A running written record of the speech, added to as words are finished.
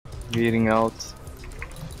Eating out.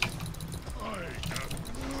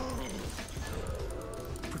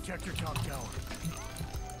 Protect your top tower.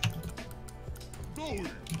 The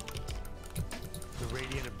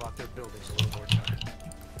Radiant have bought their buildings a little more time.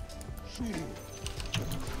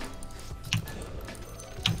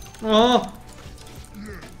 Oh!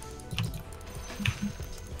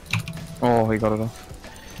 Oh, he got it off.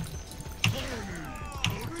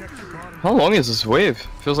 How long is this wave?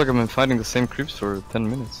 Feels like I've been fighting the same creeps for 10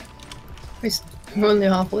 minutes. We're only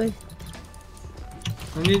halfway.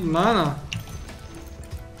 I need mana.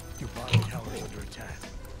 Your bottom tower is under attack.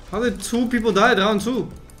 How did 2 people die at round 2?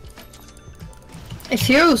 If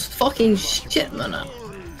heroes fucking shit, man. I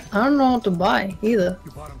don't know what to buy either.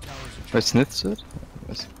 Your bottom tower is in Wait, Snitz it?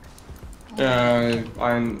 Yes. Yeah,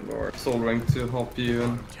 I'm soul rank to help you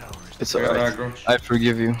and It's I got alright. aggro. I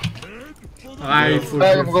forgive you. I Bag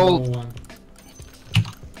forgive of no gold. one.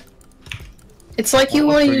 It's like you I'll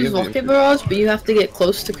want to forgive use you. rocket barrage, but you have to get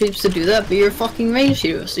close to creeps to do that, but you're a fucking range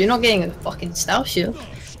hero, so you're not getting a fucking stealth shield.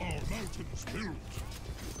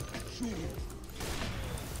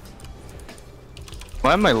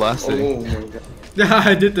 Why am I last hitting? Oh my god. Yeah,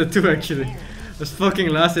 I did that too actually. I was fucking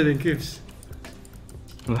last hitting creeps.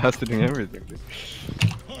 Last hitting everything, dude.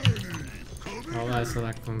 Oh, nice, I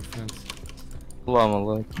like confidence. Llama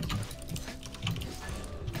like.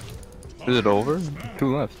 Is it over?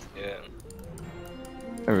 2 left. Yeah.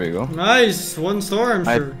 There we go. Nice! 1 star, I'm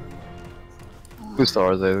sure. 2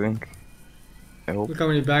 stars, I think. I hope. Look how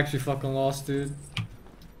many bags we fucking lost, dude.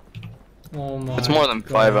 Oh my It's more than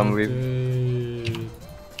 5, I'm God, leaving. dude.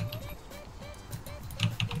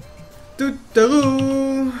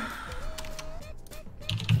 Doo-doo-doo.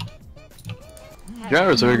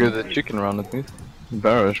 Gyro's very good at the chicken round at least.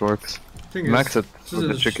 Barrage works. Thing Max is, it this with the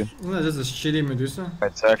is a chicken. Isn't that just a shitty Medusa?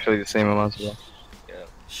 It's actually the same amount as well.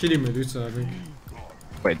 Shitty Medusa, I think.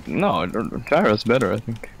 Wait, no, Gyro's better, I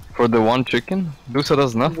think. For the 1 chicken, Dusa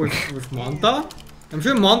does nothing. With Manta? I'm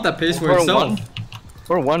sure Manta pays for For itself. one?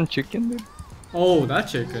 For 1 chicken, dude? Oh, that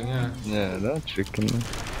chicken, yeah. Yeah, that chicken. Man.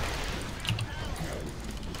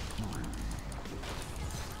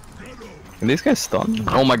 Can these guys stun?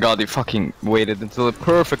 Oh my god, he fucking waited until the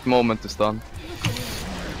perfect moment to stun.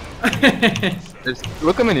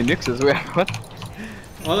 Look how many nixes we have. What?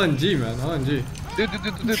 RNG, man, RNG. Dude.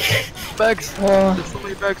 Bags. Oh. There's so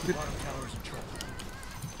many bags, dude.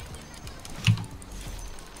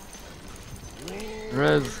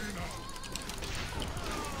 Res.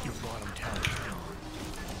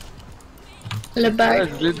 Le bag.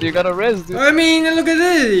 Res, dude, you gotta res, dude. I mean, look at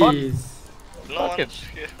this! No Fuck it. one's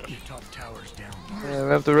here. your top tower's down. Yeah, we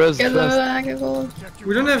have to res Get the fast. bag of gold.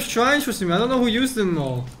 We don't have shrines for him, I don't know who used them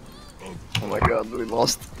all. Oh my god, we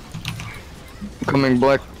lost. Coming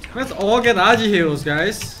black. Let's all get Agi heroes,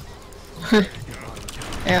 guys.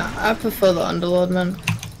 Yeah, I prefer the Underlord, man.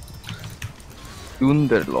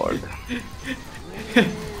 Underlord.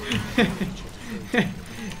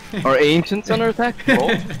 Are ancients under attack? No.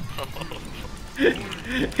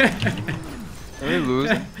 Are we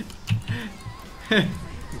losing?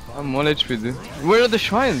 I'm 1 HP, dude. Where are the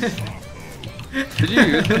shrines? Did you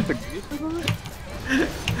use them to grease or something?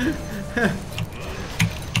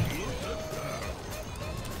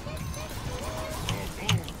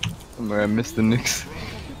 Somewhere I missed the Nyx.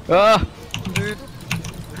 Ah! Dude!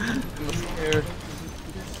 I'm scared.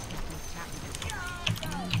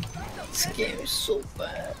 This game is so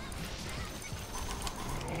bad.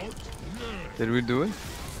 Did we do it?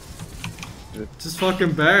 Just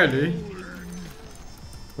fucking barely.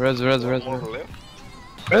 Res. More left.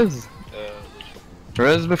 Res! Uh,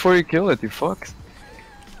 Res before you kill it, you fucks.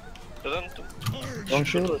 Don't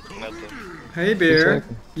kill it. matter. Hey bear,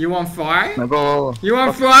 Exactly. you want fry? Now go. You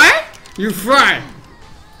want fry? You fry!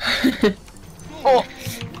 Oh!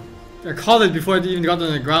 I called it before it even got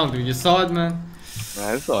on the ground, dude. You saw it, man?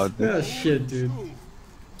 I saw it, dude. Yeah, shit, dude.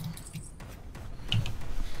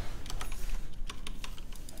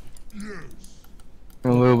 A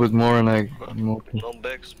little bit more and I'm okay. No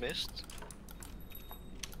bags missed.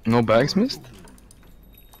 No bags missed?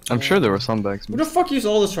 I'm sure there were some bags Who the missed. fuck used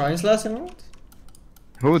all the shrines last round?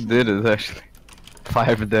 Who did it actually?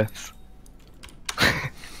 5 deaths.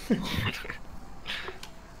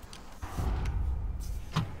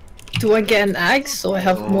 Do I get an axe so I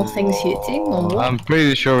have more things hitting or what? I'm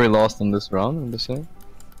pretty sure we lost on this round, I'm just saying.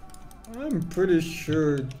 I'm pretty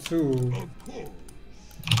sure too.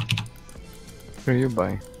 What are you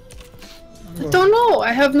buying? I don't know.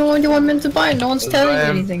 I have no idea what I'm meant to buy. No one's telling me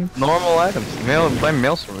anything. Normal items. Buy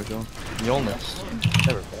Maelstrom if you want. Mjolnir.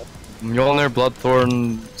 Never bad. Mjolnir,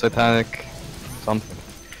 Bloodthorn, Satanic, something.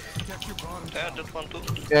 Yeah, that one too.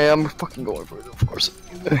 Yeah, I'm fucking going for it, of course.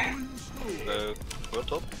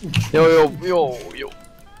 Yo. Your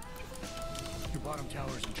bottom tower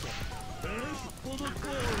is in trouble.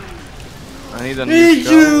 I need a He new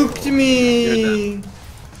shell. juked me!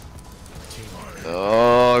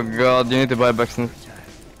 Oh god, you need to buy back sniff.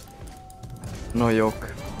 No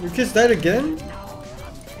yoke. You kids died again?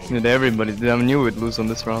 Dude, everybody. Dude, I knew we'd lose on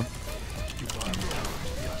this round.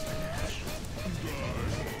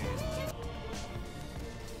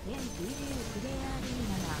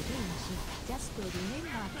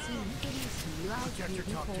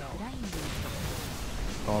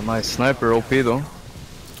 Oh, nice sniper OP though.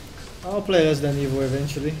 I'll play less than Evo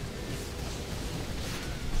eventually.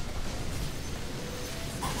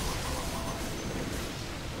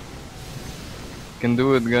 Can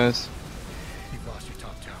do it, guys. You've lost your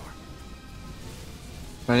top tower.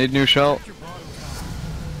 I need new shell. Your bottom tower.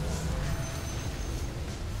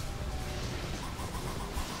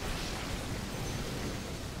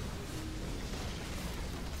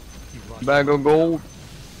 You've lost Bag of gold.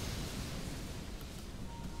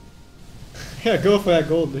 Yeah, go for that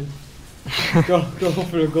gold, dude. go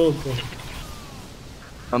for the gold, bro.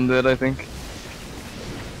 I'm dead, I think.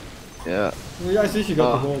 Yeah. Well, yeah, I see she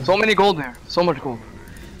got the gold. So many gold here. So much gold.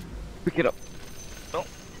 Pick it up. No,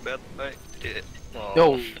 bad buy.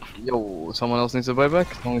 Oh. Yo, someone else needs to buy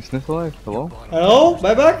back? Only Sniff alive? Hello? Hello?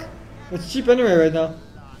 Buyback? It's cheap anyway right now.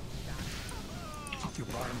 your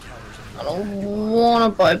bottom tower is in I don't wanna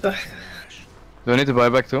buy back. Do I need to buy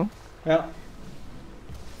back too? Yeah.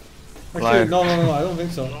 Actually, Liar. no, I don't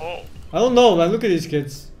think so. No. I don't know, man. Look at these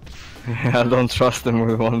kids. I don't trust them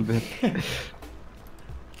with one bit.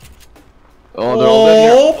 Oh, they're all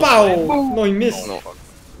dead Oh, pow! No, he missed. here. No.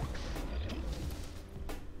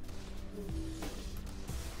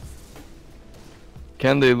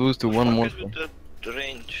 Can they lose to one more? With the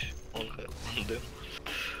range on them.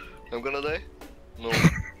 I'm gonna die? No.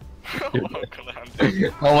 I'm gonna die.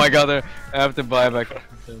 Oh my god, I have to buy back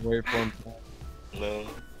the waveform. No.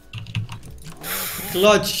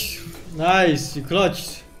 Clutch. Nice, you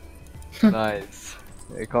clutched. Nice.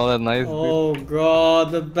 They call that nice. Oh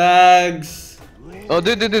god, the bags. Oh,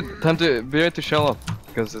 dude. Time to be ready to shell up.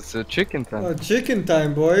 Because it's a chicken time. Oh, chicken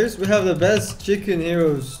time, boys. We have the best chicken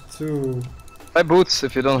heroes too. Buy boots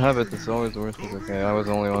if you don't have it, it's always worth it. Okay, I was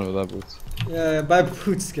the only one without boots. Yeah, buy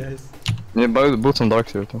boots, guys. Yeah, buy the boots on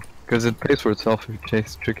Darkseer too. Because it pays for itself if you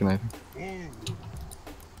chase chicken, I think.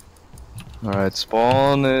 Alright,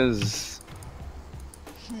 spawn is...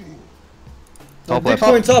 Top Big left.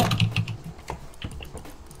 points up.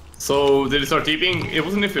 So did it start TPing? It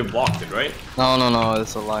wasn't if it blocked it, right? No,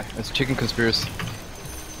 it's a lie. It's chicken conspiracy.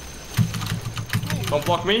 Don't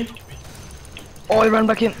block me. Oh, he ran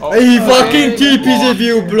back in. Oh, He fucking TPs if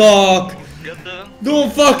you block. Get the.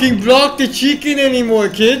 Don't fucking block the chicken anymore,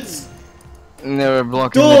 kids. Never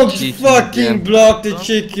blocking Don't the chicken fucking again. block the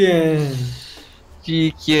chicken.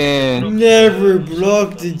 Chicken. Never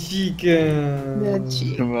block the chicken.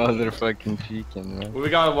 Motherfucking chicken, man. we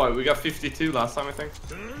got what? We got 52 last time, I think.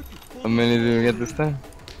 How many did we get this time?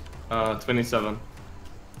 27.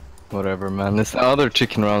 Whatever, man. It's the other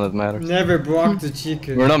chicken round that matters. Never block the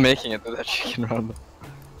chicken. We're not making it to that chicken round.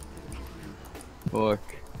 Fuck.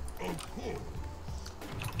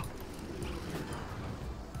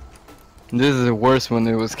 This is worse when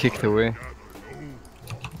it was kicked away.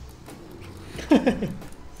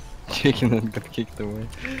 Chicken that got kicked away.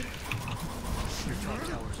 your top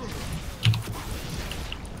tower is in trouble.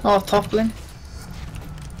 Oh, top lane.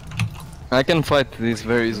 I can fight these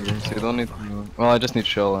very easily, so you don't need to... Well, I just need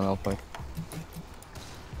shell and I'll fight.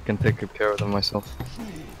 I can take good care of them myself.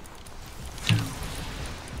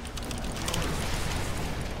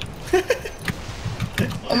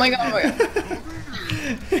 Oh my god, oh my god.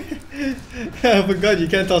 I forgot you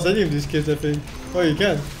can't toss any of these kids, I think. Oh, you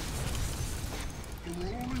can.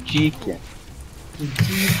 Chicken. The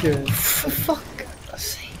chicken. For fuck.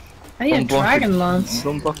 I need a Don't block dragon it. lance.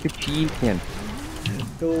 Don't block the chicken.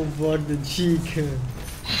 Don't block the chicken.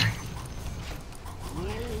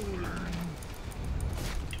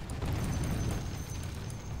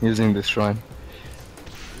 Using this shrine.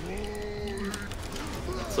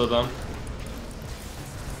 So dumb.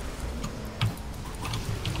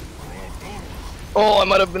 Oh, I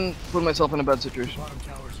might have been put myself in a bad situation. Bottom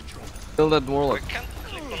tower is in trouble. Kill that I warlock. can't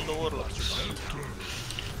click on the warlocks.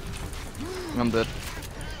 I'm dead.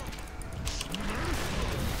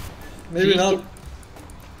 Maybe not.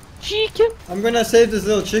 Chicken. I'm gonna save this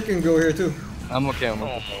little chicken girl here too. I'm okay, I'm Oh,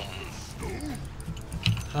 okay.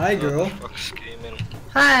 Hi, girl. fucks came in.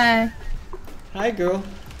 Hi. Hi, girl.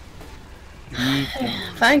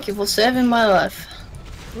 Thank you for saving my life.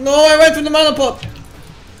 No, I went for the mana pot.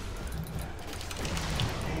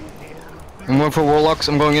 I'm going for warlocks.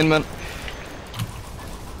 I'm going in, man.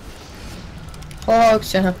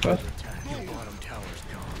 Fuck, yeah, bro. Your bottom tower's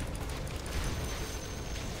gone.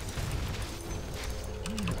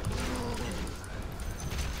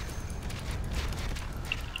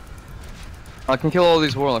 I can kill all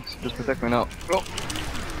these warlocks. Just protect me now. Oh.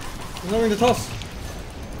 I'm lowering the toss.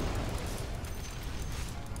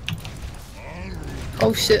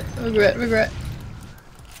 Oh shit, regret, regret.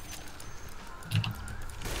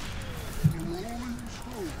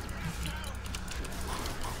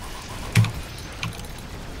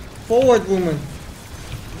 Forward, woman.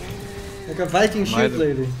 Like a Viking shield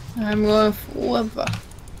lady. I'm going forward.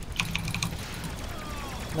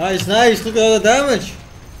 Nice, nice. Look at all the damage.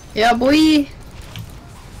 Yeah, boy.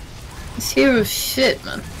 This hero's shit,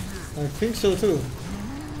 man. I think so too.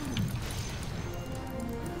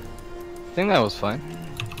 I think that was fine.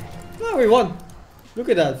 No, we won. Look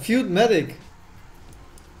at that. Feud medic.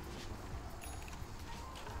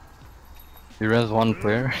 You res one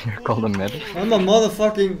player, you're called a medic. I'm a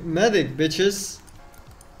motherfucking medic, bitches.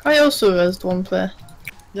 I also resed one player.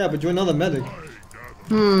 Yeah, but you're not a medic.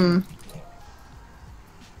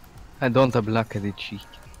 I don't have luck at the cheek.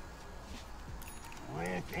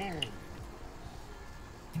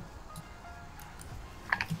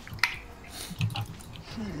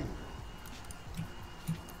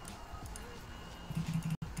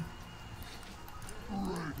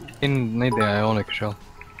 Need the Ionic shell.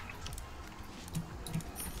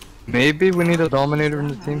 Maybe we need a Dominator in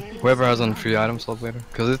the team. Whoever has on free item slot later.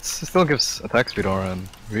 Because it still gives attack speed or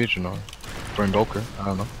region or Invoker. I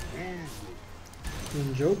don't know.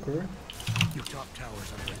 In Joker. Your top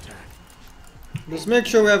tower's under attack. Just make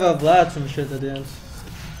sure we have a Vlad and shit at the end.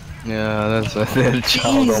 Yeah, that's a little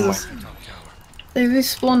child. Oh my. Jesus. They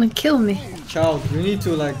respawn and kill me. Child, we need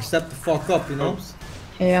to like step the fuck up, you know?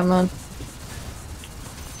 Yeah, man.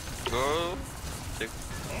 Go.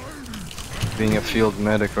 Being a field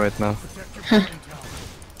medic right now.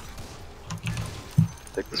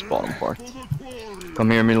 Take the spawn part.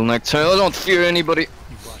 Come here, middle neck tail. Don't fear anybody.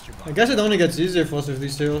 I guess it only gets easier for us with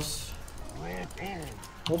these tails.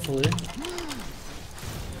 Hopefully.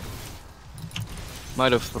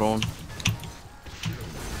 Might have thrown.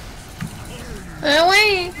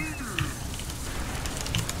 Away!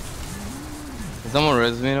 Is someone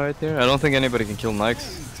res me right here? I don't think anybody can kill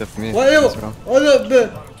Nikes except me. What? this round.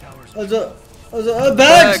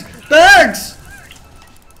 Bags! Bags!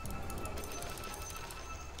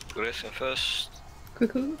 Racing first.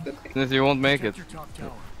 Since you won't make it. Your top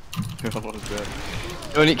tower. You're almost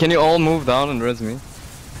dead. Can you all move down and res me?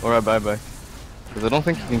 Or I buy back? Because I don't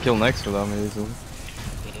think you can kill Nikes without me easily.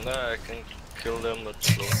 No, I can kill them, but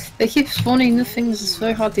slow. They keep spawning new things, it's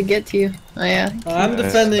very hard to get to you. Oh yeah. I'm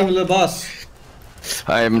defending Le Boss.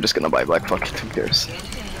 I'm just gonna buy back, fuck it, who cares? I'm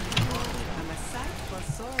a sight for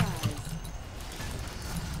sore eyes.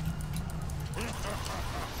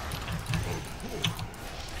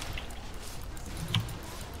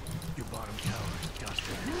 Your bottom tower is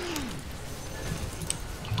dusted.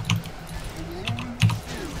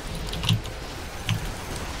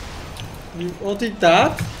 You ulti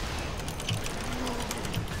that?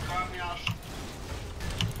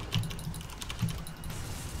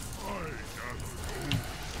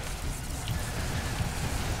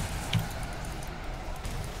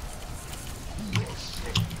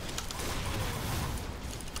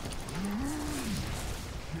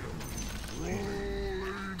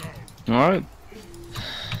 Alright.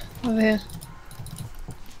 Over here.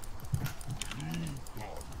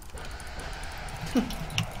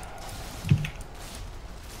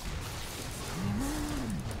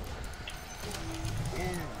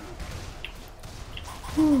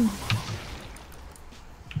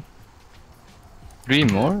 Three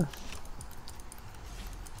more?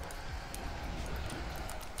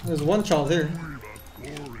 There's one child here.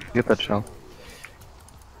 Get that shell.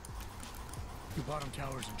 Your bottom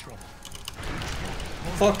tower's in trouble.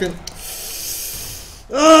 Fucking.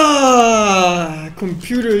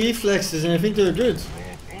 Computer reflexes, and I think they're good.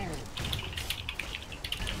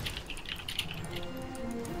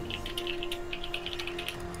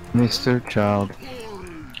 Mr. Child.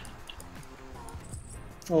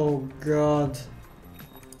 Oh god.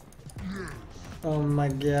 Oh my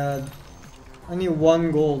god. I need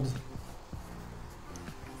 1 gold.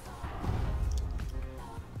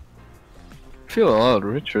 Feel a lot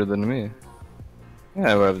richer than me.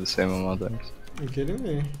 Yeah, we have the same amount of eggs. You kidding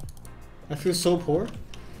me? I feel so poor.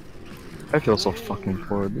 I feel so fucking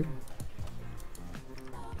poor, dude.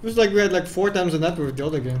 It was like we had like 4 times the net worth the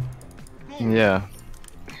other game. Yeah.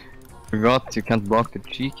 Forgot you can't block the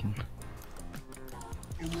chicken.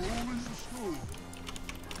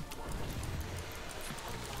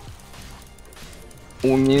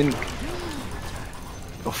 Onion.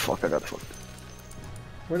 Oh fuck, I got fucked.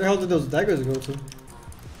 Where the hell did those daggers go to?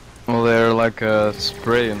 Well, they're like a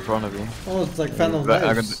spray in front of you. Oh, it's like Phantom I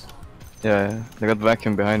got Knives. Yeah, they got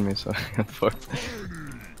vacuum behind me, so I got fucked.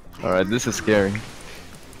 Alright, this is scary.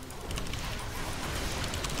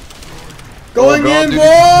 Going God, in, dude.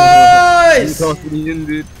 boys! Going in,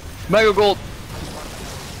 dude. Mega gold!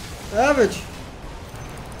 Savage.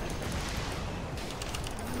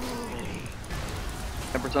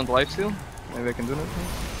 10% lifesteal? Maybe I can do that.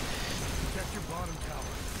 Protect your bottom tower.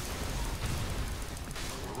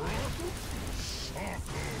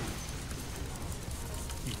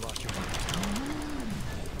 You've lost your bottom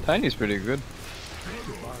tower. Tiny's pretty good.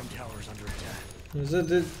 Your bottom tower is under attack. Is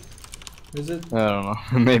it? Is it? I don't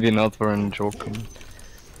know. Maybe not for a joke.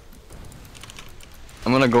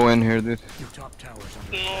 I'm gonna go in here, dude. Your top tower is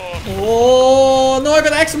under No. attack. Oh no! I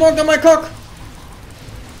got X marked on my cock. Your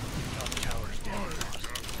top tower is down.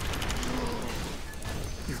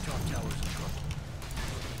 Your top tower is in trouble.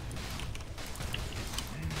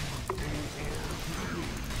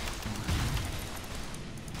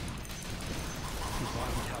 Your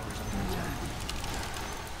bottom tower is under attack.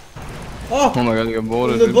 Oh, Oh my god, you got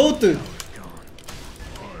boarded, the dude. boat, dude.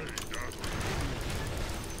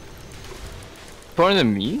 Taller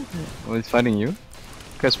than me? Well, he's fighting you?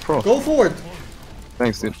 Guy's pro. Go for it.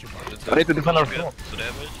 Thanks, dude. I need to defend our floor. So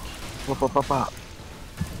damage.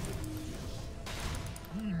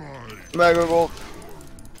 Mega gold.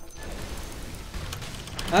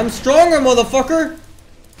 I'm stronger, motherfucker.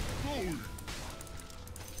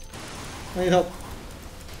 I need help.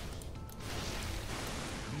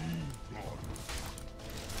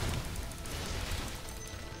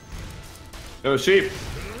 Yo, sheep.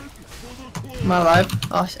 Am I alive?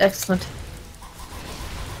 Oh, excellent.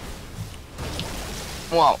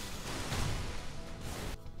 Wow.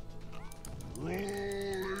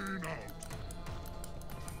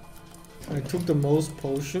 I took the most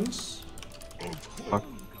potions. Fuck.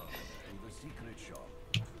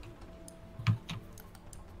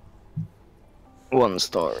 One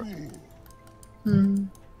star. Hmm.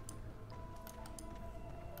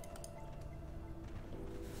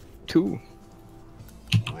 2.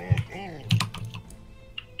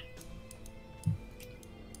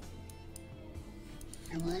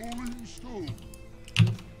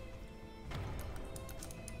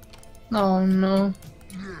 Oh no.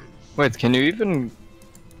 Wait, can you even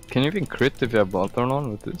crit if you have Bloodthorn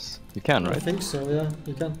on with this? You can, I right? think so, yeah,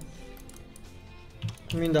 you can.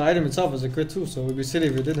 I mean, the item itself is a crit too, so it would be silly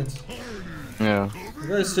if you didn't. Yeah.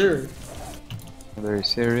 Very serious. Very We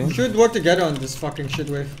serious. should work together on this fucking shit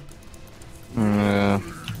wave. Yeah.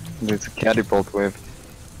 It's a catapult wave.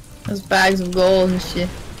 There's bags of gold and shit.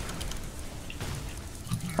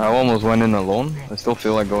 I almost went in alone. I still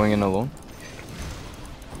feel like going in alone.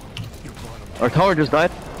 Our tower just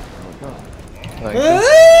died. Like,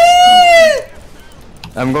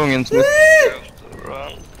 I'm going in Smith.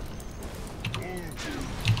 Run.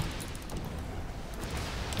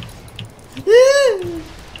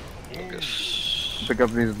 Pick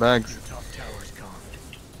up these bags. Top tower is gone.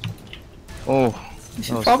 Oh. We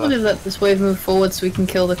should Oh, probably stuff. let this wave move forward so we can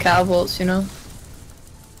kill the cowbolts, you know?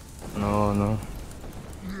 No, no.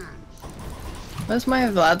 Where's my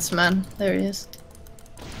Vods, man? There he is.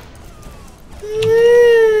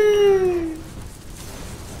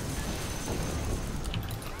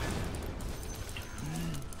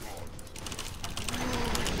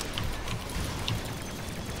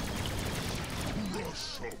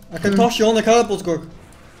 I can toss you on the catapult, Gork.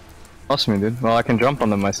 Toss me, dude. Well, I can jump on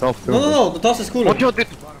them myself too. No, no, no, the toss is cooler. Watch out, dude.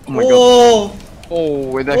 Oh my god. Oh,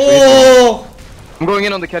 Oh, it actually hit me. oh, I'm going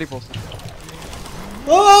in on the catapult.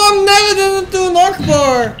 oh, I'm never gonna do an arc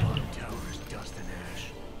bar. Bottom tower is dust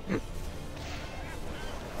and ash.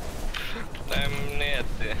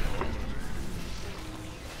 Damnete.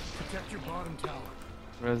 Protect your bottom tower.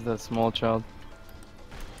 Where's that small child?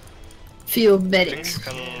 Few Things medics.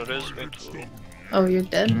 can raise me to. Oh, you're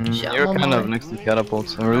dead? Shit, I'm You're on kind my of way. next to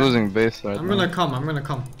catapults, and we're losing base right I'm now. gonna come, I'm gonna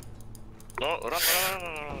come. No, run.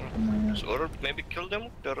 Or maybe kill them.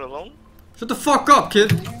 They're alone. Shut the fuck up,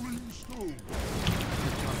 kid.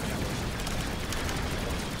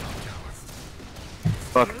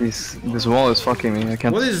 Fuck, this wall is fucking me. I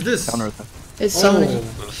can't What is this? counter attack. It's summoning. Oh,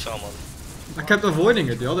 With someone. I kept avoiding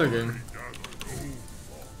it the other game.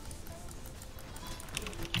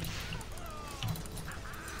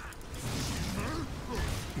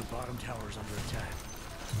 Your bottom tower is under attack.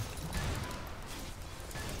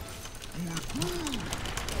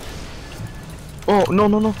 Oh, no,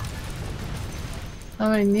 no, no. How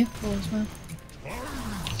many meatballs, man?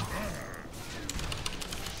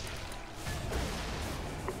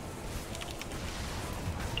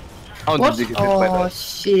 How What? did you get hit by Oh that?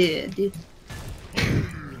 shit, dude.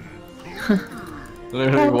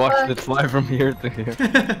 Literally Oh, watched fuck. it fly from here to here.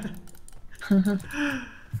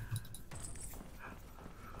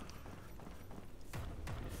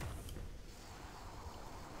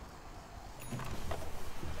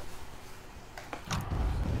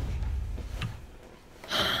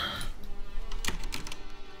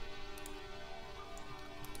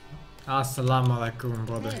 Assalamu alaikum,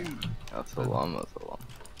 brother. That's a lot, that's a lot.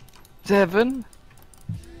 7?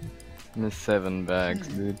 Miss 7 bags,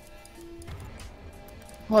 dude.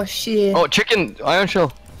 Oh shit. Oh, chicken! Iron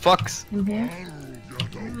shell! Fucks! In here?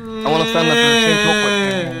 I wanna stand up and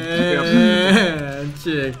change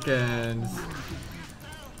Chickens.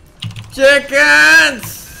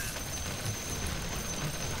 Chickens!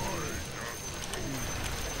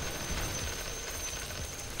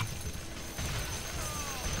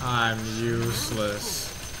 I'm useless.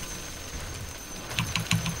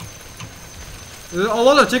 There's a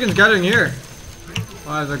lot of chickens gathering here.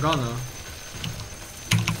 Why is they're gone now?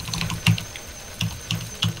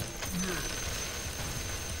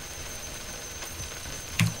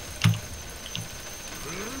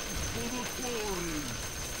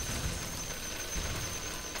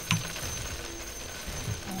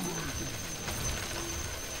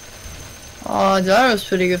 Oh, Gyro's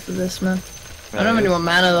pretty good for this, man. I don't have any more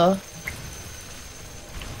mana though.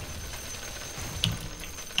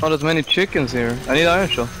 Oh, there's many chickens here. I need iron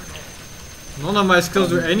shell. None of my skills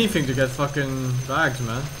do anything to get fucking bags,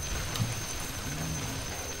 man.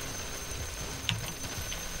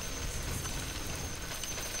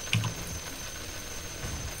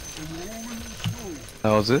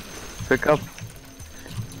 That was it. Pick up.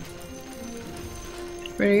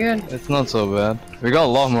 Pretty good. It's not so bad. We got a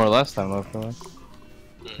lot more last time, I feel like.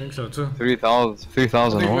 I think so too.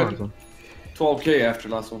 3,000 more. or something. 12k after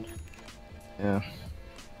last one. Yeah.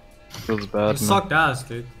 Feels It bad, man. sucked ass,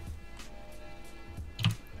 dude.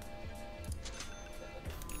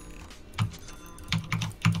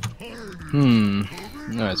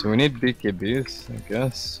 Alright, so we need BKBs, I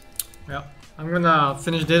guess. Yeah. I'm gonna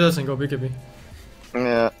finish Daedalus and go BKB.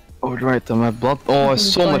 Yeah. Oh, right, I had blood. Oh, I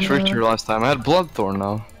was so much Fine, richer last time. I had Bloodthorn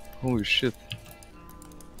now. Holy shit.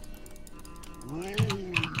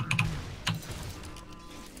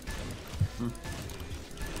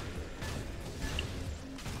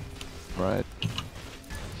 Right.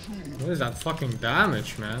 What is that fucking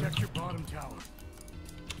damage, man? Protect your bottom tower.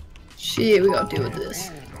 Shit, we gotta deal with this.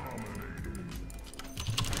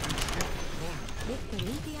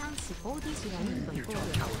 Your top tower's in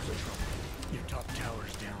trouble. Your top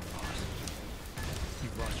tower's down, boss.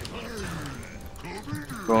 You've lost your bottom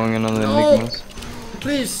tower. Going in on the No. Enigmas.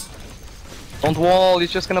 Please! Don't wall,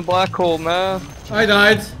 he's just gonna black hole, man. I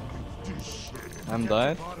died. I'm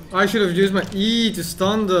died. I should have used my E to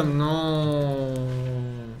stun them. No.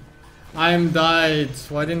 I'm died.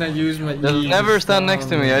 Why didn't I use my E? Just never to stand next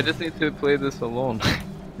to me, stun? I just need to play this alone.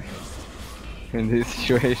 In these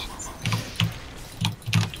situations.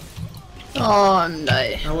 Oh, I'm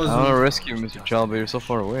dying. I I was. wanna rescue Mr. Child, but you're so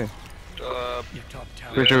far away. Your top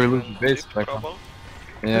tower. Pretty sure we lose the base back now. Trouble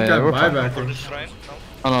Yeah, yeah, we're fine. buyback. for this shrine? No?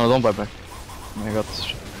 Oh no, don't buy back. I got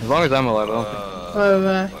this. As long as I'm alive, I don't think. Go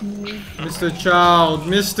back. Mr. Child,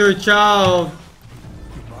 Mr. Child.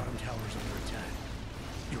 Your bottom tower's under attack.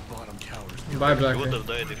 Your bottom tower's under Bye, We would Black. have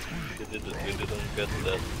died if we didn't get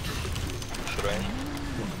that shrine.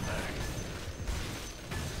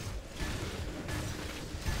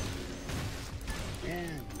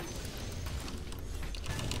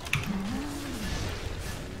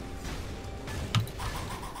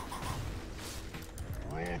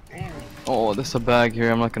 Oh, there's a bag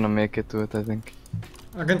here. I'm not gonna make it to it, I think.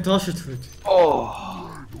 I can toss it to it.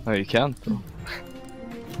 Oh, no, you can't though.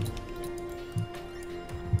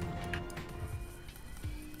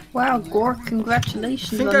 Wow, Gore, I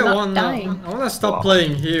congratulations think on I not wanna. dying. I wanna stop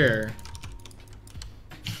playing here.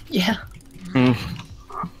 Yeah. Hmm.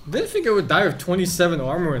 Didn't think I would die with 27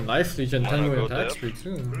 armor and life leech and 10 Wanna million go attack there? speed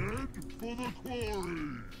too.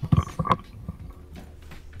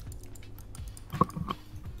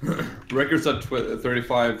 Records at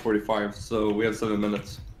 35:45, so we have 7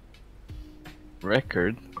 minutes.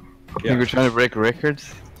 Record? Yeah. Think we're trying to break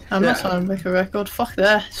records? I'm not Yeah. trying to break a record. Fuck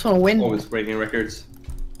that. I just wanna win. Always breaking records.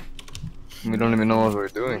 We don't even know what we're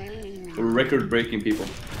doing. We're record breaking people.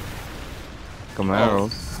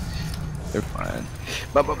 Camaros. They're fine.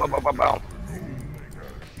 Bow, bow, bow, bow, bow, bow.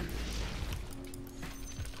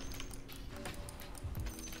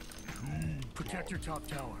 Protect your top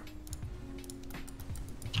tower.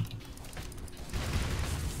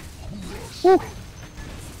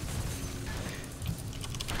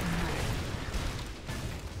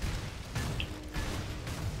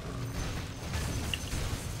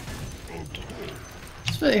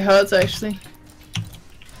 really hurts actually.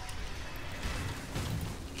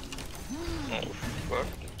 Oh, fuck.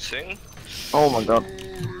 Sing? Oh my god.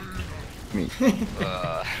 Me.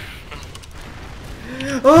 Ah!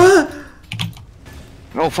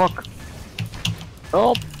 Oh fuck.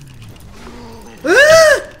 Oh.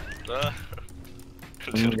 Ah!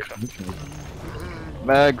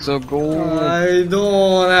 Bags of gold. I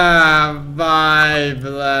don't have my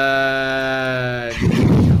blood.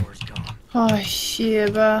 Tower's gone. Oh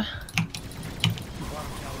shit, bro.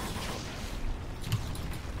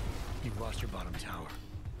 You've lost your bottom tower.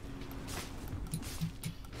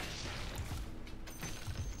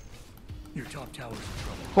 Your top tower's in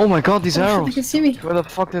trouble. Oh my god, these Oh, shit, they arrows. can see me. Where the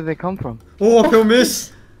fuck did they come from? Oh, I feel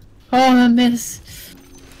miss. Oh, I miss.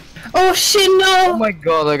 Oh shit, Oh no! my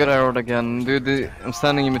god, I got arrowed again. Dude, I'm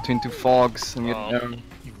standing in between two fogs and getting Oh. arrowed.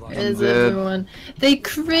 You've lost Is dead. everyone? They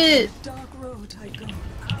crit! Dark road I go.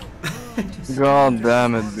 God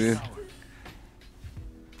damn it, dude.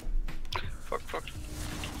 Fuck, fuck.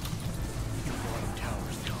 your bottom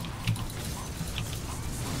tower's gone.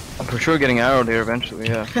 I'm for sure getting arrowed here eventually,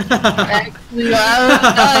 yeah. Actually,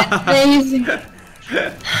 that's amazing.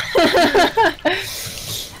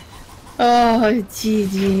 Oh,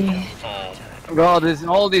 GG. Oh. God, there's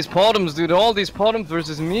all these bottoms, dude. All these bottoms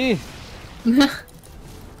versus me. You've lost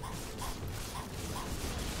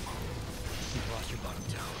your bottom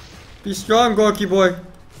tower. Be strong, Gorky boy.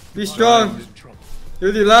 Be Tower's strong. in trouble.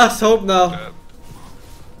 You're the last hope now.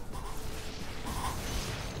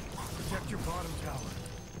 Protect your bottom tower.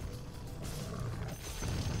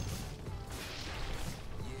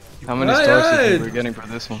 How many Right, stars do you right. think we're getting for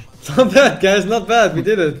this one? Not bad, guys. Not bad. We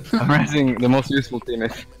did it. I'm raising the most useful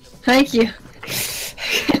teammate. Thank you.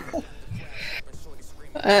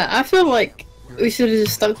 I feel like we should have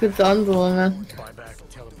just stuck with the Underlord, man. Buy back and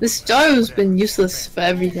tell them. This gyro's been useless for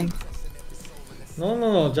everything.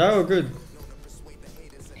 No. Gyro good.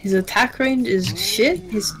 His attack range is shit,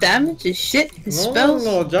 his damage is shit, his No,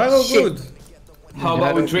 spells. Gyro shit. good. How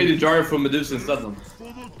about we trade a jar for Medusa instead then?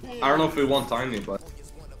 I don't know if we want Tiny, but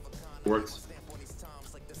it works.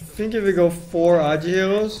 I think if we go 4 Agi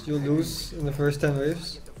heroes, you'll lose in the first 10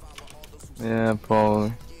 waves. Yeah,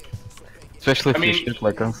 probably. Especially if I mean- you shit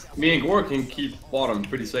like us. Me and Gore can keep bottom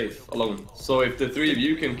pretty safe alone. So if the three of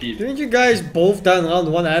you can keep, Didn't you guys both down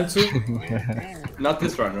round 1 and 2? not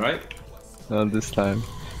this round, right? Not this time.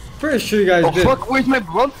 Pretty sure you guys Oh did. fuck, where's my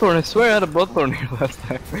bloodthorn? I swear I had a bloodthorn here last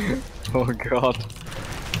time. Oh god.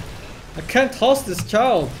 I can't toss this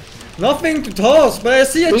child. Nothing to toss, but I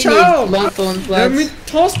see a We need child. Bloodthorns, Let me lads.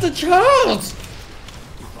 toss the child.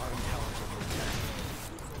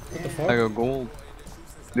 What the I fuck? got gold.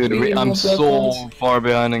 Dude, We need I'm more so bloodthorns. far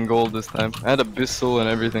behind in gold this time. I had abyssal and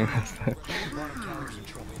everything last time. Your bottom tower's in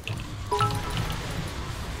trouble.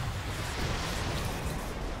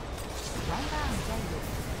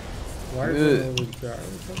 Why are you going with gyro?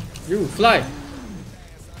 You fly.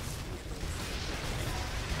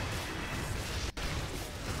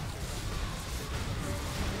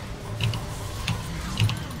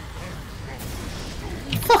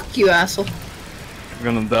 Fuck you, asshole. I'm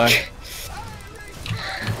gonna die.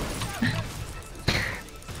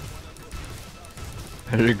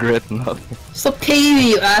 I regret nothing. Stop paying me,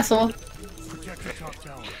 you asshole. Protect your top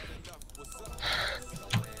tower.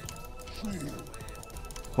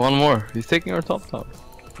 One more. He's taking our top tower.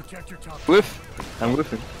 Protect your top Whiff! I'm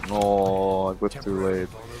whiffing. Oh, I whiffed too late.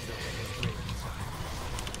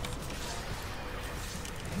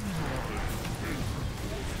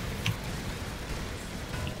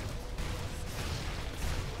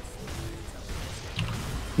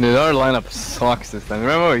 Dude, our lineup sucks this time.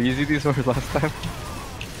 Remember how easy these were last time?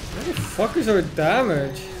 What the fuck is our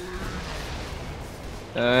damage?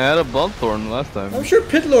 I had a bloodthorn last time. I'm sure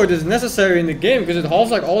Pit Lord is necessary in the game because it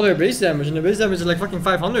halves like all their base damage, and the base damage is like fucking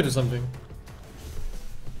 500 or something.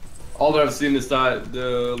 All that I've seen is that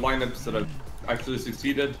the lineups that have actually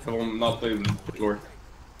succeeded have not played Lord.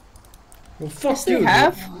 Well, fuck Yes, you. they dude.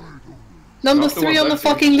 have. Number Not the 3 ones on the I've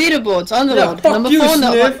seen. fucking leaderboards, Underlord. fuck Number you, 4 on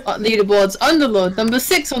the Sniff. leaderboards, Underlord. Number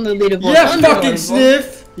 6 on the leaderboards, Yeah, Underlord. fucking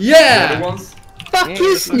Sniff. The other Yeah. ones, Fuck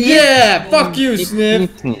you, Sniff. Yeah, fuck you, Sniff.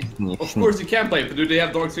 of course you can play, but do they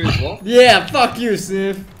have Dark Series as well? Yeah, fuck you,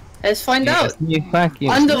 Sniff. Let's find out. Fuck you.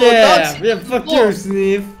 Underlord Yeah, dogs. yeah, fuck Oh. you,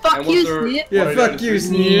 Sniff. Fuck And you, what's their- Sniff. Yeah, What are fuck they you,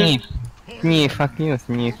 doing? Sniff. Fuck you,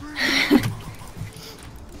 Sniff.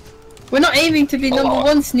 We're not aiming to be number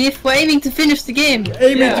 1, Sniff. We're aiming to finish the game.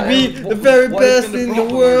 Aiming to be the very What has best been in the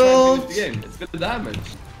problem when trying to world. finish the game? It's been the damage.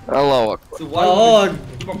 Hello. So why Oh, would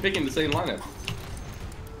we keep on picking the same lineup?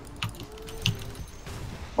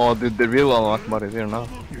 Oh, dude, the real Akbar is here now.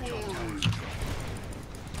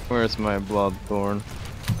 Where's my bloodthorn?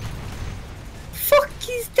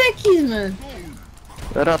 techies, man.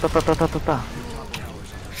 Ta-ta-ta-ta-ta-ta.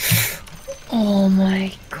 Oh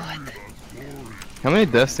my god. How many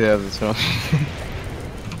deaths do you have this round?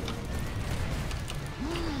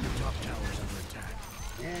 Top tower's under attack.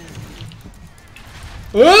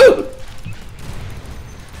 Oh!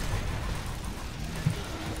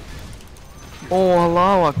 Oh,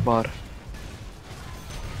 Allahu Akbar.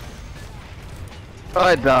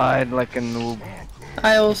 I died like a noob.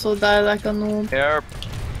 I also died like a noob. Help.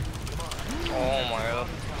 Oh my god.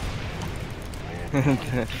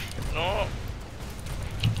 No.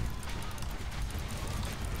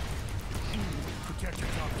 Protect your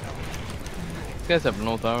top tower. These guys have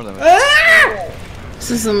no tower damage.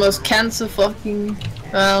 This is the most cancer fucking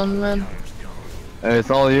round, man. Hey, it's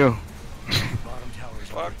all you. Bottom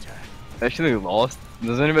tower's under attack. Actually lost.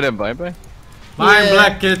 Does anybody have bye-bye? Mine Yeah.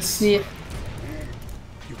 black kids. Yeah.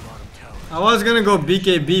 Your bottom tower. I was gonna go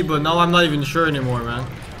BKB, but now I'm not even sure anymore, man.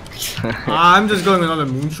 I'm just going another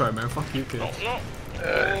moonshot, man. Fuck you, kid. No,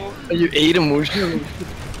 no. You ate a motion?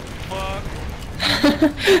 Fuck.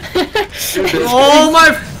 Oh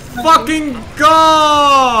my fucking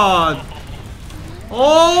god!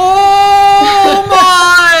 Oh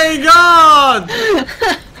my god!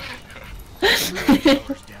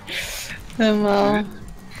 Well,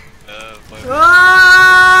 Fuck.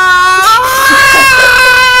 Ah!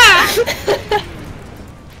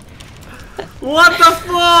 What the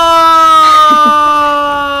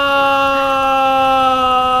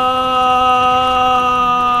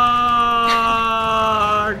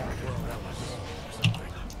fuck?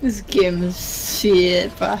 this game is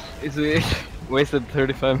shit, bro. It's we wasted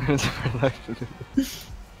 35 minutes of our life to do this.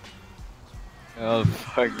 Oh,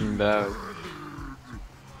 fucking damn.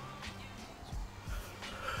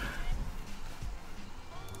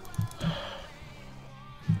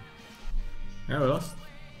 Yeah, we lost.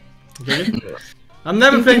 Okay. I'm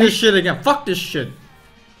never playing this shit again. Fuck this shit.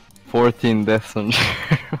 14 deaths on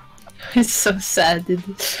It's so sad, dude.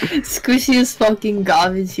 Squishiest fucking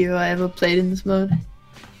garbage hero I ever played in this mode.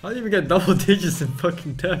 How do you even get double digits in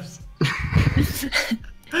fucking deaths? Because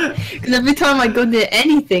every time I go near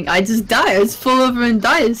anything, I just die. I just fall over and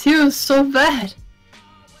die. This hero's so bad.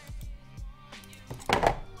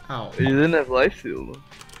 Ow. You didn't have life steal though.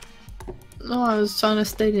 No, I was trying to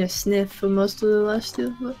stay near Sniff for most of the last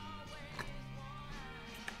year, but...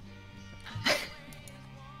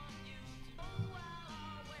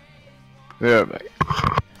 We're back.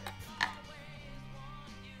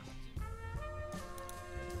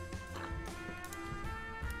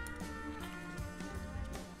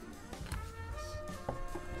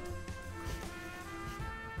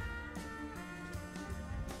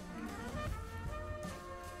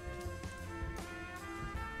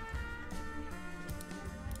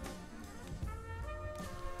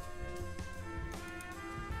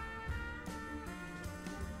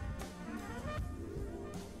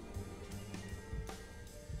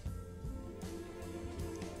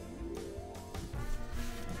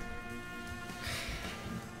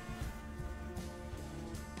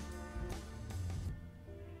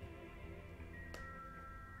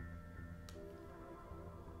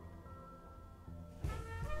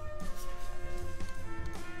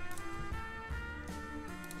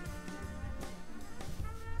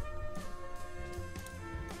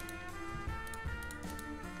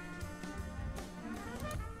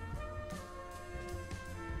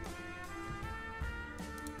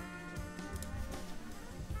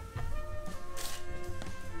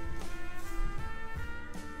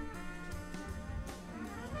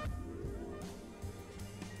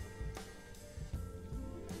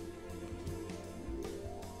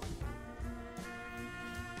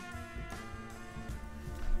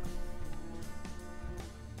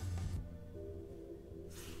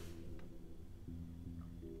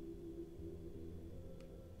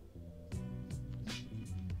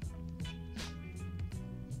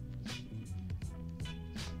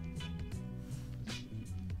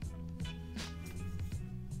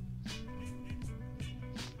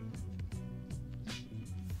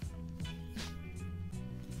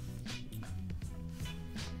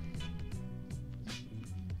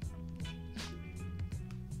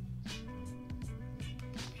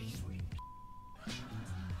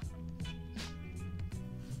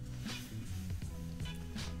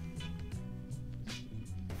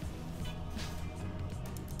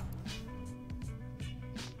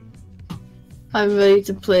 I'm ready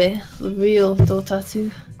to play the real Dota 2.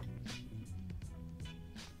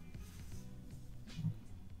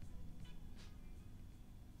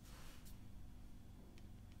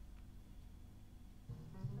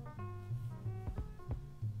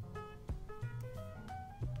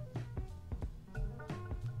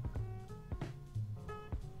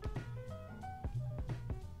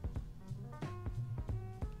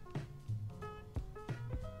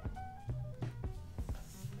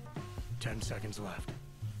 10 seconds left.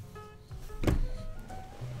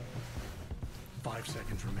 5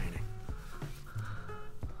 seconds remaining.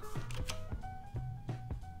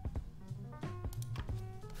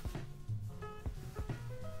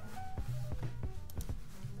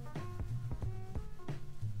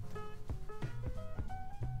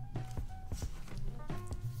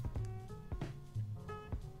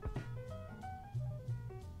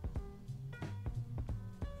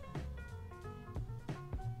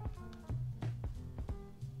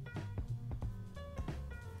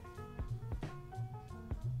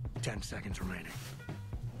 Ten seconds remaining.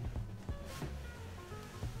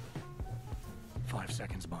 5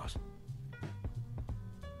 seconds, boss.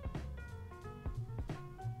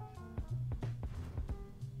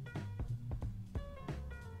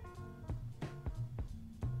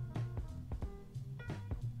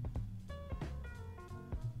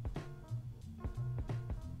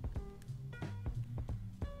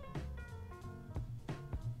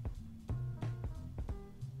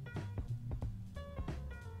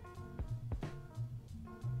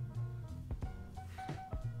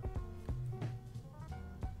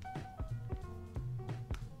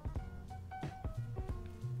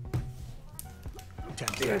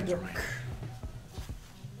 Remaining.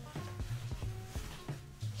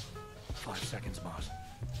 5 seconds, boss.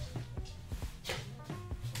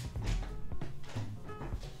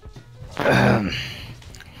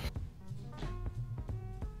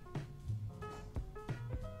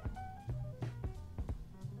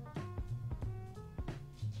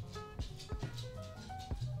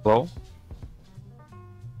 Hello?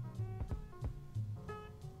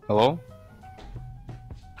 Hello?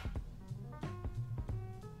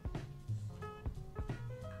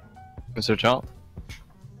 Mr. Child?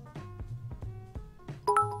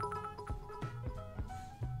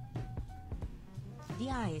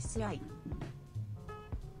 DRSI.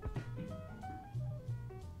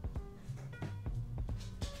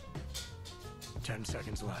 Ten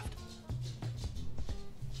seconds left.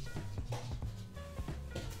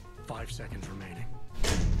 5 seconds remaining.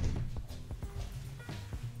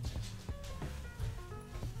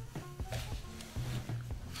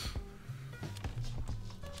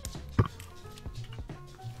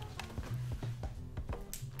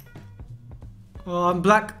 Oh, I'm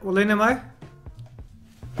black. What lane am I?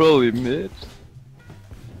 Probably mid.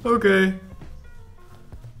 Okay.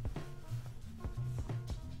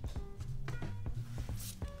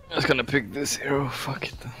 I'm just gonna pick this hero, fuck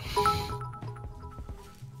it.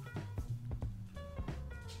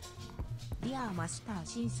 Dear Master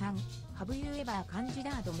SingSing, have you ever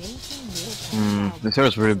considered making This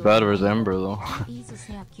hero's really bad versus Ember though.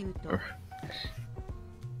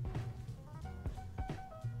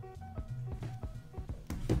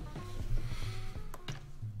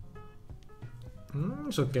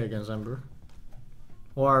 It's okay against Ember.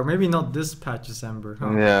 Or maybe not this patch's Ember,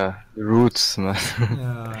 huh? Yeah, the roots, man.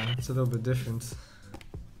 Yeah, it's a little bit different.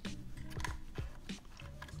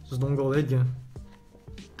 Just don't go late again.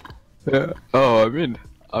 Yeah. Oh, I mean,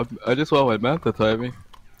 I just want my Manta timing,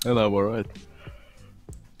 and I'm alright.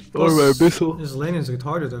 Or my Abyssal. His lane is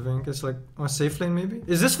retarded, I think. It's like a safe lane, maybe?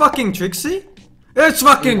 Is this fucking Trixie? It's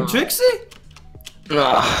fucking Trixie?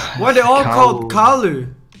 Why are they all called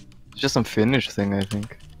Kalu? It's just some Finnish thing, I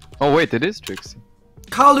think. Oh wait, it is Trixie.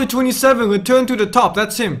 Kalu 27, return to the top,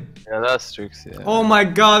 that's him. Yeah, that's Trixie. Yeah. Oh my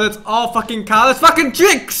god, it's all fucking Kalu. It's fucking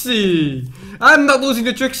Trixie! I'm not losing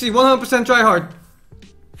to Trixie, 100% try hard.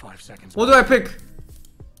 5 seconds. What do I pick?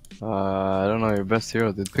 I don't know, your best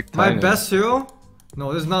hero, dude. Pick Tiny. My best hero?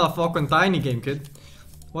 No, this is not a fucking Tiny game, kid.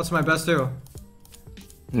 What's my best hero?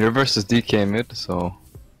 You're versus DK mid, so...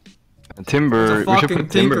 And Timber, we should put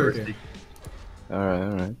Timber.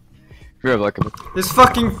 Alright. We have like a... This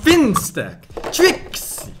fucking Finn stack!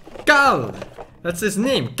 Trixie! Kalle! That's his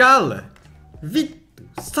name, Kalle! Vittu!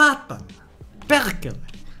 Satan! Perkele!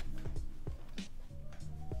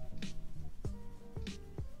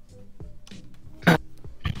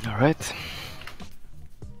 Alright.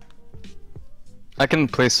 I can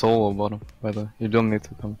play solo bottom, by the way. You don't need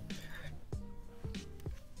to come.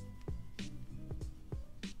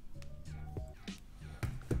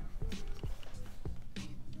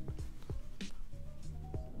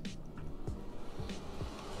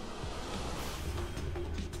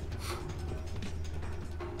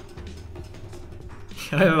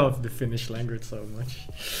 I love the Finnish language so much.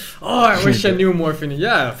 Oh, I wish I knew more Finnish.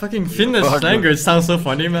 Yeah, fucking Finnish language sounds so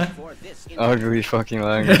funny, man. Ugly fucking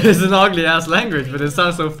language. It's an ugly ass language, but it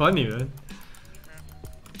sounds so funny, man.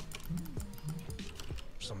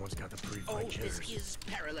 Someone's got the pre-fight jitters.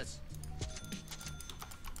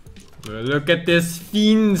 Look at this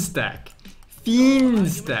Fiend stack. Fiend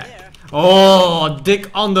stack. Oh, dick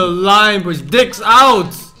on the line, boys. Dick's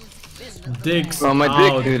out. Dick's Oh, my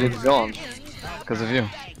out. dick, dude, it's gone. Because of you.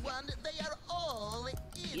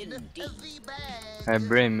 I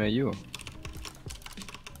blame you.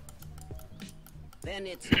 Then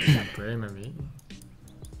it's Blame me.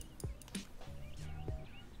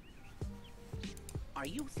 Are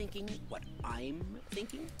you thinking what I'm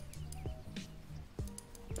thinking?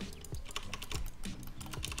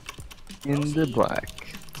 In the black.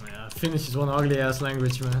 Yeah, Finnish is one ugly ass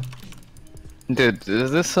language, man. Dude,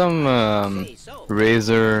 is this some Say so.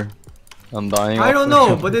 Razor Undying? I don't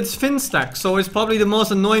offer? know, but it's Finstack, so it's probably the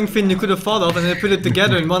most annoying thing you could have thought of, and they put it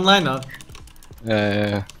together in one lineup.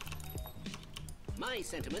 Yeah. My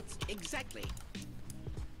sentiments exactly.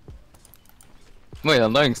 Wait,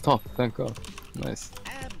 Undying's top, thank god. Nice.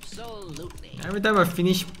 Absolutely. Every time a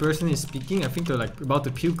Finnish person is speaking, I think they're like about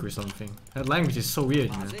to puke or something. That language is so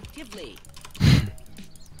weird, man. Positively.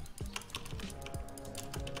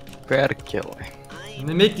 Kill. And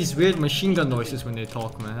they make these weird machine gun noises when they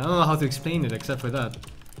talk, man. I don't know how to explain it except for that.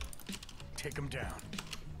 Take him down.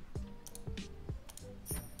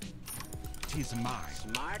 Tis mine.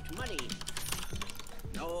 Smart money.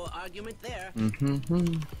 No argument there.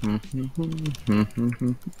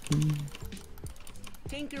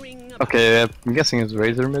 Tinkering about. Okay, I'm guessing it's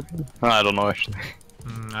Razor maybe? I don't know actually.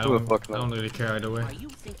 I Who the don't, fuck I don't really care either way. Are you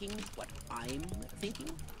thinking what I'm thinking?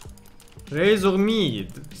 Razor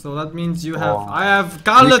mid. So that means you have. Oh. I have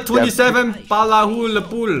Kalle 27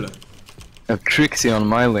 Palahul. I have Trixie on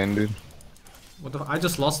my lane, dude. What the I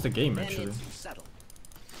just lost the game Then actually. it's settled.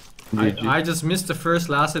 GG. I just missed the first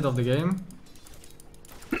last hit of the game.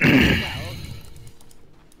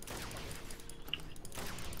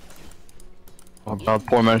 Oh god,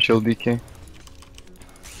 poor man shield DK.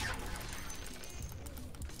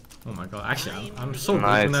 Oh my god, actually I'm so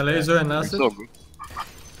Nice. good when I laser and You're last so hit. good.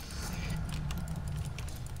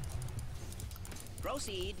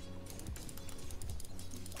 Proceed.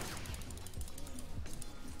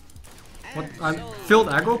 What? I filled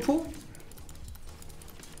aggro pool?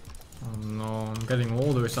 Oh no, I'm getting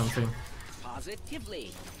old or something.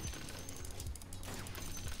 Positively.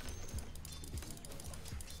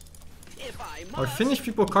 If I Are must. Finnish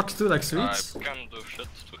people cocks too like I sweets? can do shit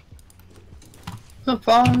too. No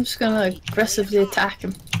problem, I'm just gonna aggressively attack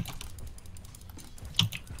him.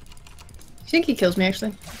 I think he kills me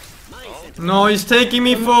actually. My sentiments. No, he's taking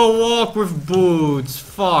me for a walk with boots.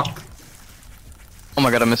 Fuck. Oh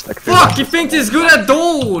my god, I missed that. Fuck, he thinks he's good at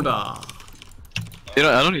Dota. You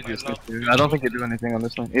know, I don't need to use this, dude. I don't think you do anything on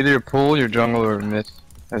this one. Either your pull, your jungle, or mid.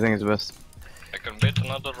 I think it's best. I can bait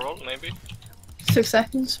another roll maybe. 6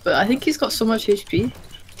 seconds, but I think he's got so much HP.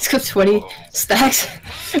 He's got 20 stacks.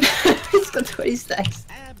 He's got 20 stacks.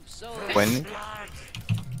 Absolutely. 20?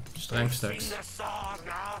 Strength stacks.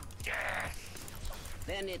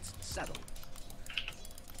 Then it's settled.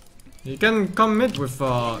 You can come mid with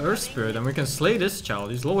Earth Spirit and we can slay this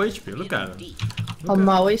child. He's low HP, look at him. Indeed. On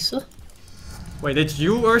my way, sir. Wait, it's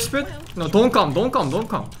you, Earth Spirit? No, don't come. On Go,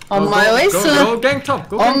 my go, way, go, sir. Go gank top,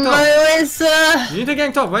 go On gank top. my way, sir. You need to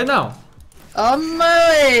gank top right now. On my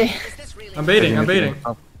way. Is this really I'm baiting, I'm baiting.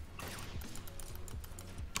 Oh,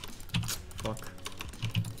 Fuck.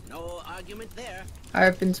 no argument there?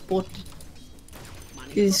 I've been spotted.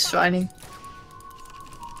 Money He's for shining.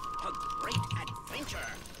 a great adventure.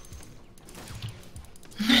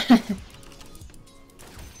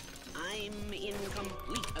 I'm in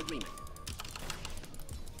complete agreement.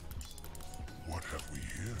 What have we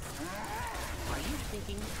here? Are you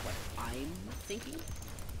thinking what I'm thinking?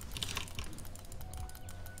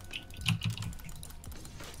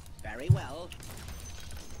 Very well.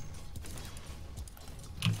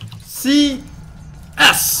 C I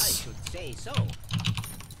S. should say so.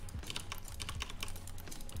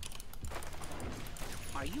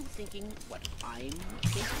 Are you thinking what I'm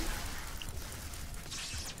thinking?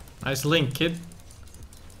 Nice link, kid.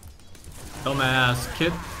 Dumbass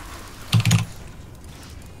kid.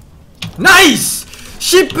 Nice!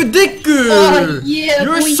 Shipadiku! Oh, yeah,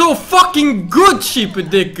 You're boy. so fucking good,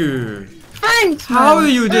 Shipadiku! Thanks, How man. are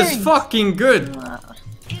you this Thanks. fucking good?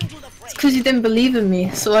 Into the fray. Because you didn't believe in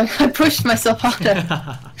me, so I pushed myself harder.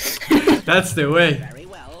 That's the way. Very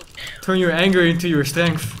well. Turn your anger into your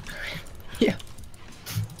strength. Yeah.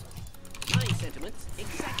 My sentiments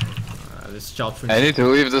exactly. This job for I need to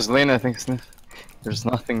leave this lane, I think, Sniff. There's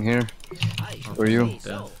nothing here. I should For you. say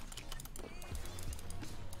so.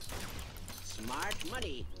 Smart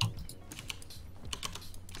money.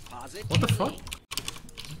 Positively. What the fuck?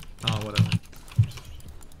 Oh, whatever.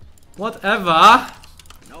 Whatever!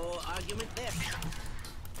 No argument there.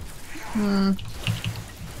 Hmm.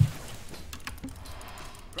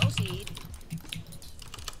 Proceed.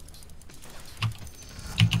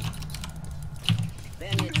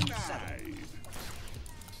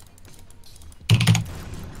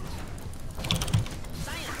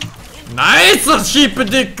 Nice,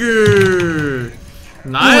 sheepedicker!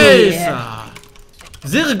 Nice! Yeah.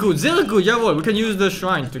 Very good, very good. Jawohl, we can use the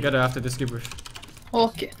shrine together after this gibberish.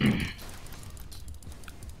 Okay.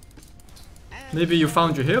 Maybe you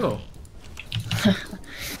found your hero.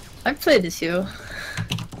 I played this hero.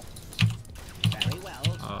 Very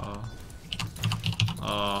well.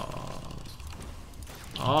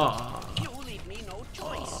 You leave me no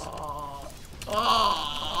choice.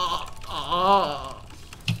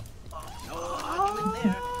 No argument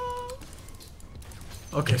there.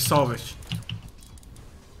 Okay, salvage.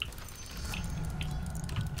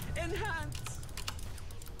 Enhance.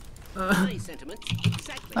 My sentiments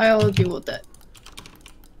exactly. I'll deal with that.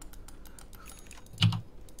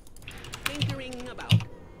 Tinkering about.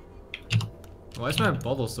 Why is my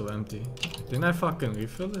bottle so empty? Didn't I fucking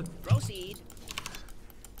refill it? Proceed.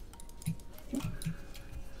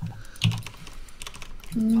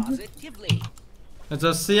 Positively. There's a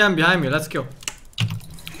CM behind me, let's go.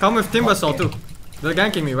 Come with Timbersaw too. They're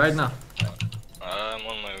ganking me right now. I'm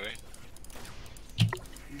on my way.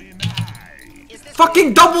 Is this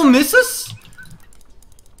Fucking double misses?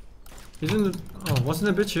 Isn't it? Oh, wasn't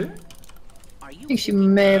a bitch here? Are you I think she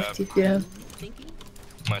may have TP'd him. thinking?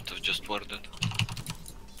 Might have just worded.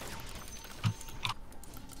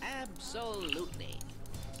 Absolutely.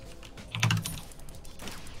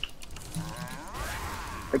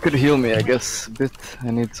 It could heal me, I guess, a bit.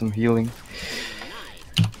 I need some healing.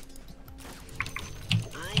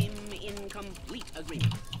 I'm in complete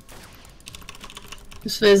agreement.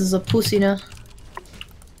 This face is a pussy now.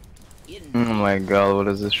 Oh my god, what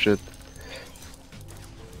is this shit?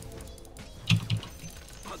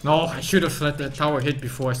 No, I should have let that tower hit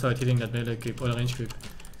before I started hitting that melee creep or the range creep.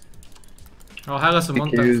 I'll harass him one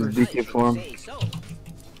DK time use first. DK form. Say so.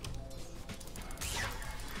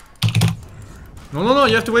 No,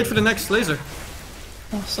 you have to wait for the next laser.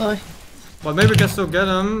 Oh, sorry. But maybe we can still get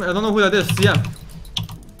him. I don't know who that is. CM.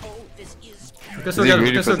 Oh, this is We can still get him.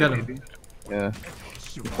 We can still get him. Yeah,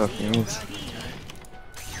 he fucking is.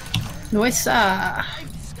 Nice.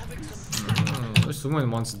 This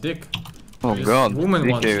woman wants dick. Oh This god, woman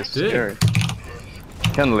DK wants is dick. scary.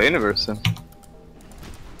 Can't lane verse him.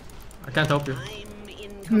 I can't help you.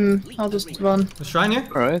 I'm in I'll just run. The shrine here?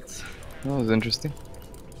 Alright, that was interesting.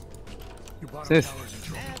 Sith,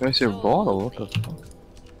 where's your bottle? What the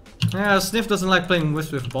fuck? Yeah, Sniff doesn't like playing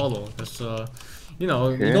Wisp with Bottle. Because, you know,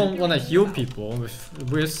 you Okay. don't want to heal people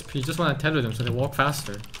with Wisp. You just want to tether them so they walk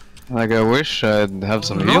faster. Like, I wish I'd have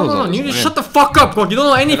some No, heals no, on you need this to man. shut the fuck up, God. You don't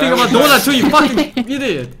know anything about Donut too, you fucking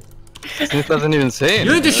idiot. Sith doesn't even say anything.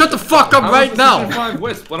 You need to shut the fuck up right now. 5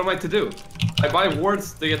 Wisp, what am I to do? I buy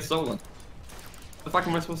wards, they get stolen. What the fuck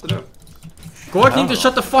am I supposed to do? Gork, you need to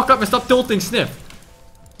shut the fuck up and stop tilting Sniff.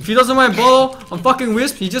 If he doesn't want Bottle on fucking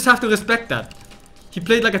Wisp, you just have to respect that. He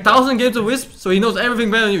played like 1,000 games of Wisp, so he knows everything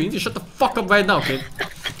better than you. You need to shut the fuck up right now, kid.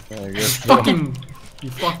 I guess. Fucking, you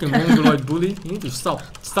fucking mongoloid bully. You need to stop.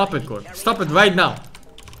 Stop it, Gork. Stop it right now.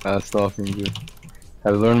 Stalking, dude. I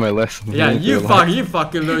learned my lesson. Yeah, need to you relax.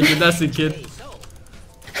 fucking learned your lesson, kid. say so.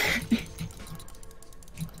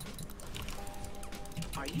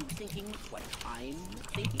 Are you thinking what I'm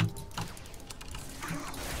thinking?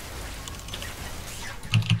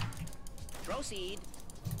 Proceed.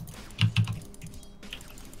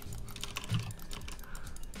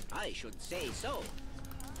 I should say so.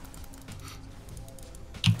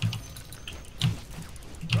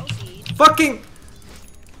 Proceed. Fucking.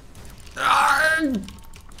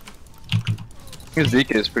 His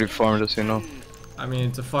DK is pretty farmed, as you know. I mean,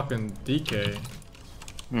 it's a fucking DK.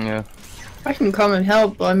 Yeah, I can come and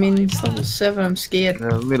help, but I mean, it's level 7, I'm scared.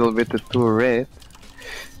 a little bit too red.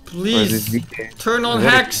 Please, DK. turn on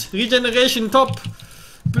Very- hacks. Regeneration top.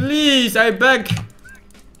 Please, I beg.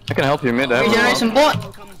 I can help you mid. I have a Regeneration lot.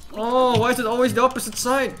 bot. Oh, why is it always the opposite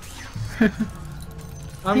side?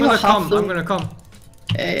 I'm You gonna have come. to- I'm gonna come.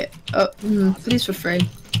 Please refrain.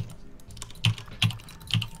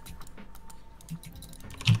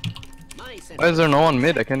 My Why is there no one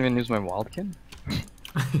mid? I can't even use my wildkin.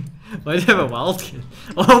 Why do you have a wildkin?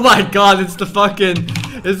 Oh my god, it's the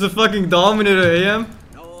fucking Dominator AM.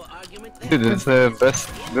 No argument there. Dude, it's the best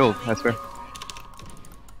build, I swear.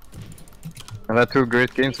 I've had 2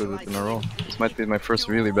 great games with it in a row. This might be my first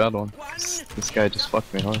really bad one. This guy just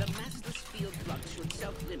fucked me hard. The master's field flux should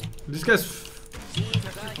self-limit. These guys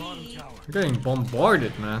are getting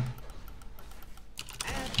bombarded, man.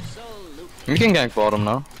 Absolutely. We can gank bottom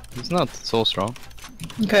now. He's not so strong.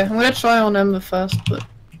 Okay, I'm gonna try on Ember first, but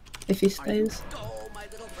if he stays. Go, my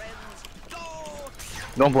little friends. Go.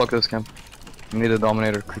 Don't block this camp. Need a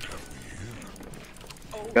Dominator creep.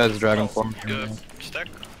 Guys, Dragon form. Stack?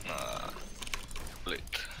 Nah. Late.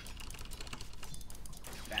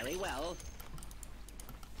 Very well.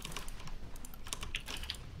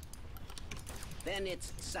 Then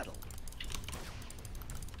it's settled.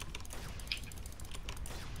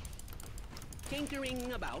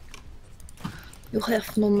 Tinkering about. You'll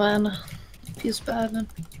have no mana. Feels bad, man.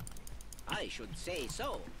 I should say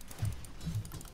so.